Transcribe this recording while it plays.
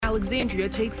Alexandria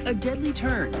takes a deadly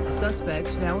turn. The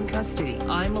suspect now in custody.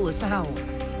 I'm Melissa Howell.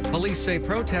 Police say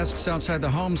protests outside the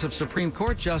homes of Supreme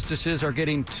Court justices are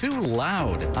getting too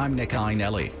loud. I'm Nick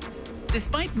Einelli.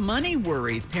 Despite money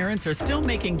worries, parents are still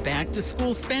making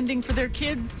back-to-school spending for their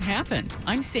kids happen.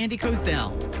 I'm Sandy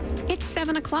Kozel. It's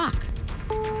 7 o'clock.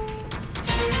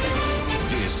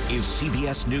 This is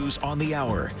CBS News on the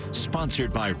Hour,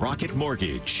 sponsored by Rocket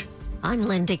Mortgage. I'm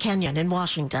Linda Kenyon in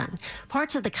Washington.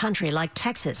 Parts of the country, like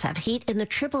Texas, have heat in the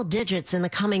triple digits in the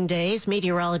coming days.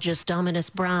 Meteorologist Dominus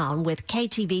Brown with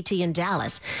KTVT in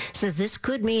Dallas says this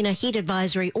could mean a heat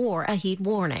advisory or a heat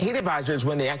warning. Heat advisory is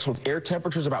when the actual air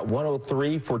temperature is about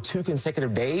 103 for 2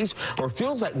 consecutive days, or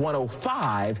feels like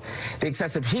 105. The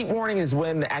excessive heat warning is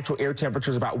when the actual air temperature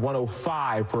is about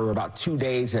 105 for about 2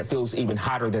 days, and it feels even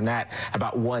hotter than that,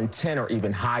 about 110 or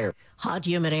even higher. Hot,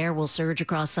 humid air will surge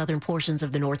across southern portions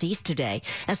of the Northeast today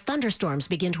as thunderstorms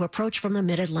begin to approach from the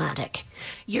mid-Atlantic.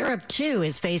 Europe, too,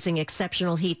 is facing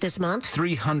exceptional heat this month.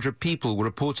 300 people were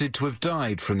reported to have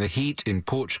died from the heat in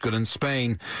Portugal and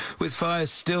Spain, with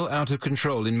fires still out of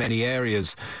control in many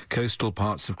areas. Coastal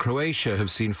parts of Croatia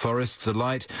have seen forests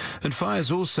alight, and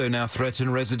fires also now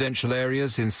threaten residential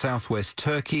areas in southwest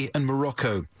Turkey and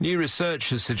Morocco. New research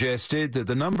has suggested that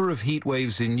the number of heat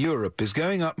waves in Europe is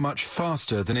going up much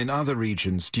faster than in other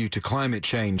regions due to climate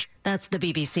change. That's the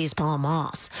BBC's Paul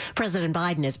Moss. President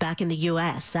Biden is back in the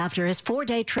U.S. after his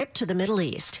 4-day trip to the Middle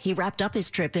East. He wrapped up his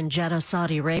trip in Jeddah,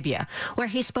 Saudi Arabia, where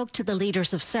he spoke to the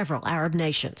leaders of several Arab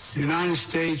nations. The United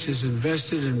States is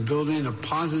invested in building a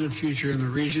positive future in the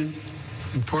region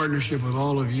in partnership with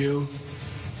all of you,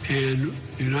 and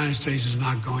the United States is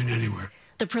not going anywhere.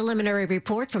 The preliminary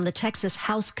report from the Texas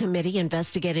House Committee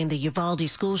investigating the Uvalde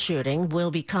school shooting will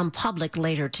become public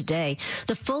later today.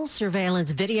 The full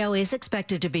surveillance video is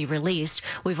expected to be released.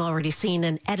 We've already seen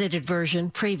an edited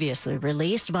version previously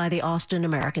released by the Austin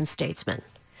American-Statesman.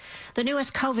 The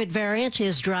newest COVID variant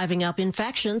is driving up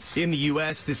infections. In the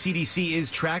U.S., the CDC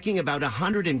is tracking about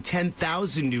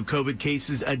 110,000 new COVID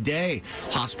cases a day.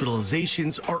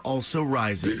 Hospitalizations are also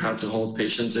rising. We've had to hold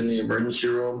patients in the emergency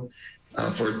room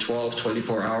for 12,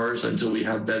 24 hours until we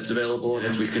have beds available. And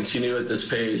if we continue at this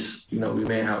pace, we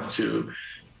may have to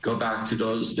go back to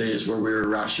those days where we were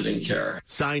rationing care.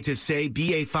 Scientists say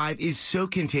BA.5 is so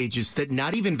contagious that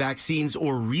not even vaccines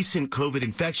or recent COVID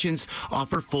infections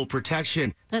offer full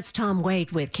protection. That's Tom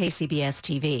Waite with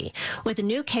KCBS-TV. With the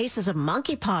new cases of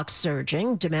monkeypox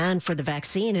surging, demand for the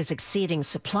vaccine is exceeding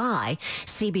supply.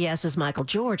 CBS's Michael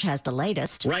George has the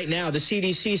latest. Right now, the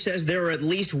CDC says there are at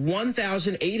least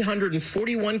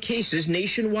 1,841 cases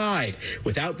nationwide,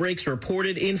 with outbreaks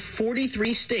reported in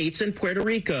 43 states and Puerto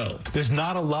Rico. There's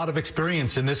not a lot of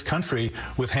experience in this country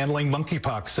with handling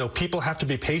monkeypox, so people have to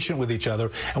be patient with each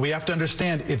other, and we have to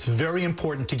understand it's very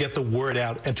important to get the word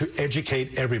out and to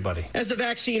educate everybody. As the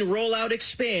vaccine rollout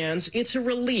expands, it's a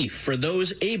relief for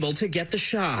those able to get the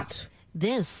shot.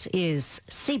 This is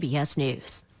CBS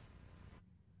News.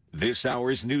 This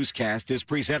hour's newscast is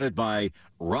presented by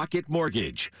Rocket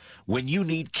Mortgage. When you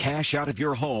need cash out of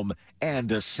your home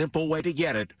and a simple way to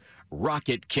get it,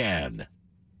 Rocket can.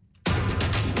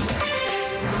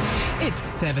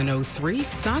 It's 7:03,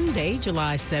 Sunday,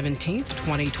 July 17th,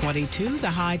 2022. The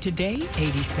high today,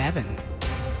 87.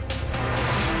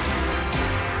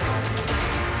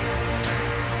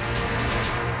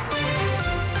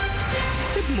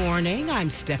 Good morning.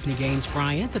 I'm Stephanie Gaines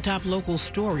Bryant. The top local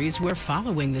stories we're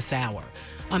following this hour.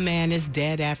 A man is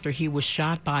dead after he was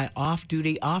shot by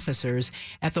off-duty officers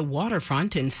at the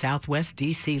waterfront in southwest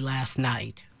D.C. last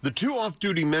night. The 2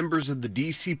 off-duty members of the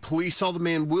D.C. police saw the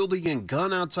man wielding a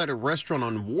gun outside a restaurant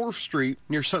on Wharf Street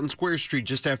near Sutton Square Street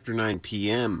just after 9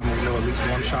 p.m. We know at least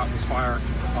one shot was fired.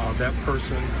 That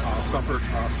person suffered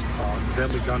a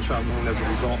deadly gunshot wound as a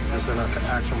result of this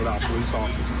interaction with our police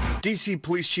officers. D.C.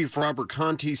 Police Chief Robert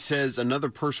Conti says another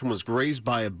person was grazed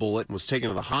by a bullet and was taken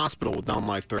to the hospital with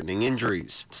non-life-threatening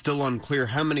injuries. It's still unclear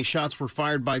how many shots were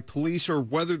fired by police or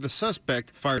whether the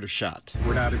suspect fired a shot.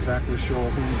 We're not exactly sure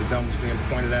who the gun was being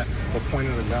pointed at or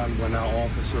pointing the gun when our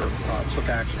officer took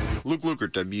action. Luke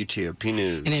Lukert, WTOP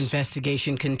News. An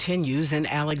investigation continues in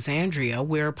Alexandria,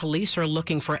 where police are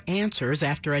looking for answers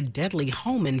after a deadly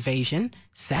home invasion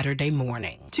Saturday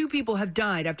morning. 2 people have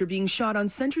died after being shot on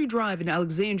Century Drive in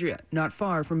Alexandria, not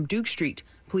far from Duke Street.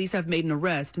 Police have made an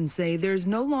arrest and say there's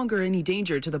no longer any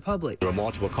danger to the public. There are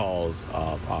multiple calls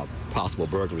of possible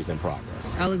burglaries in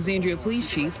progress. Alexandria Police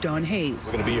Chief Don Hayes.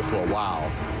 We're going to be here for a while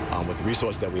with the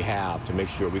resources that we have to make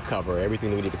sure we cover everything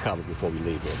that we need to cover before we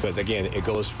leave here. Because, again, it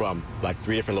goes from like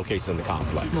 3 different locations in the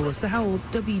complex. Melissa Howell,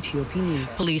 WTOP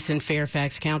News. Police in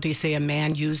Fairfax County say a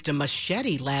man used a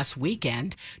machete last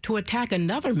weekend to attack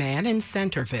another man in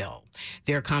Centerville.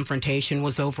 Their confrontation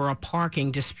was over a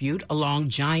parking dispute along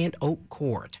Giant Oak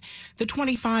Court. The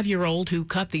 25-year-old who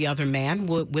cut the other man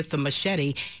with the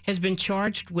machete has been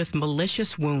charged with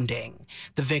malicious wounding.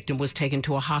 The victim was taken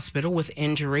to a hospital with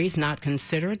injuries not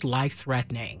considered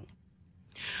life-threatening.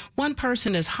 One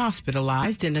person is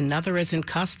hospitalized and another is in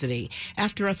custody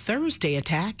after a Thursday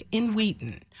attack in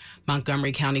Wheaton.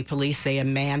 Montgomery County Police say a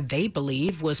man they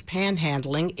believe was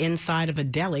panhandling inside of a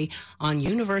deli on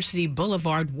University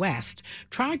Boulevard West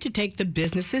tried to take the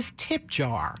business's tip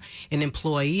jar. An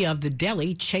employee of the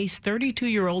deli chased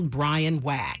 32-year-old Brian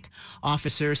Wack.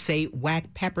 Officers say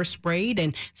Wack pepper sprayed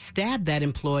and stabbed that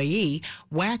employee.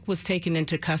 Wack was taken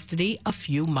into custody a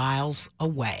few miles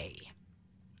away.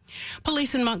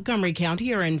 Police in Montgomery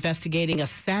County are investigating a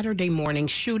Saturday morning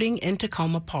shooting in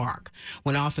Tacoma Park.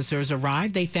 When officers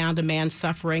arrived, they found a man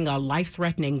suffering a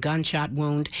life-threatening gunshot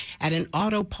wound at an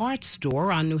auto parts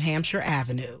store on New Hampshire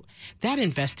Avenue. That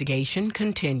investigation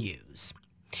continues.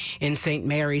 In St.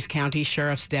 Mary's County,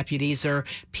 sheriff's deputies are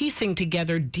piecing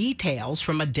together details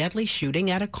from a deadly shooting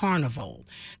at a carnival.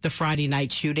 The Friday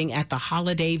night shooting at the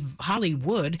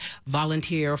Hollywood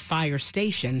Volunteer Fire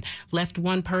Station left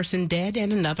one person dead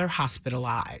and another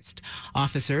hospitalized.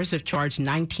 Officers have charged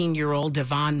 19-year-old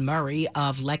Devon Murray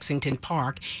of Lexington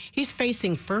Park. He's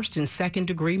facing first and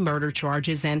second-degree murder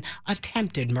charges and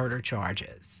attempted murder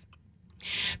charges.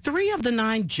 3 of the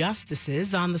 9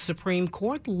 justices on the Supreme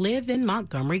Court live in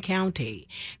Montgomery County.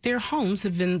 Their homes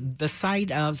have been the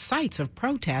sites of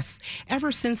protests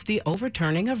ever since the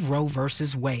overturning of Roe v.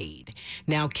 Wade.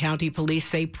 Now county police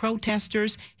say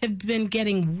protesters have been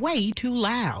getting way too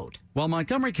loud. While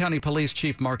Montgomery County Police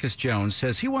Chief Marcus Jones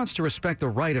says he wants to respect the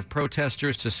right of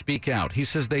protesters to speak out, he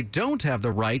says they don't have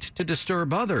the right to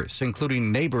disturb others,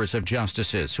 including neighbors of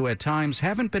justices who at times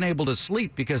haven't been able to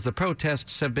sleep because the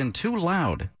protests have been too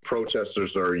loud.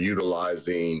 Protesters are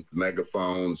utilizing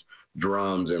megaphones,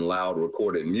 drums, and loud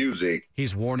recorded music.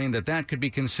 He's warning that could be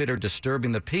considered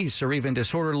disturbing the peace or even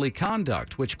disorderly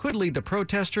conduct, which could lead to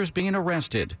protesters being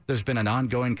arrested. There's been an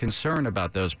ongoing concern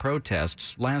about those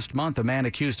protests. Last month, a man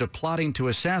accused of plotting to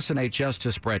assassinate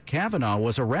Justice Brett Kavanaugh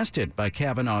was arrested by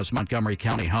Kavanaugh's Montgomery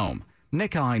County home.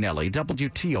 Nick Einelli,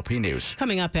 WTOP News.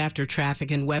 Coming up after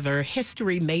traffic and weather,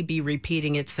 history may be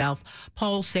repeating itself.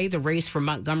 Polls say the race for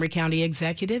Montgomery County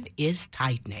executive is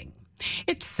tightening.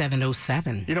 It's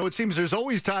 7:07. You know, it seems there's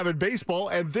always time in baseball,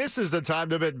 and this is the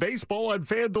time to bet baseball on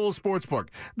FanDuel Sportsbook.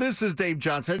 This is Dave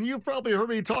Johnson. You've probably heard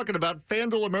me talking about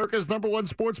FanDuel, America's #1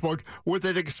 sportsbook, with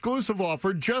an exclusive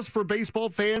offer just for baseball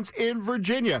fans in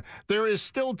Virginia. There is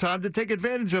still time to take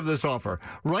advantage of this offer.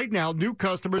 Right now, new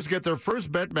customers get their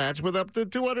first bet match with up to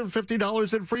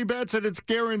 $250 in free bets, and it's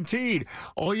guaranteed.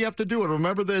 All you have to do, and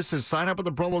remember this, is sign up with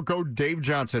the promo code Dave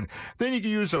Johnson. Then you can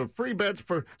use free bets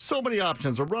for so many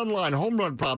options, a run line, home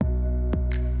run prop.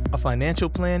 A financial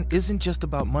plan isn't just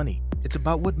about money. It's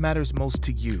about what matters most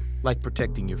to you, like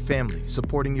protecting your family,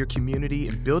 supporting your community,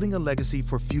 and building a legacy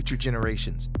for future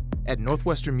generations. At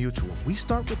Northwestern Mutual, we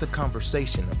start with a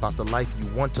conversation about the life you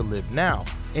want to live now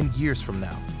and years from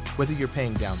now. Whether you're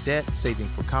paying down debt, saving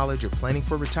for college, or planning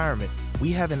for retirement,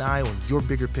 we have an eye on your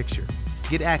bigger picture.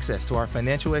 Get access to our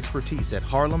financial expertise at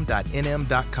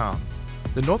harlem.nm.com.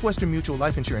 The Northwestern Mutual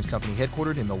Life Insurance Company,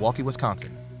 headquartered in Milwaukee,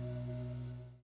 Wisconsin.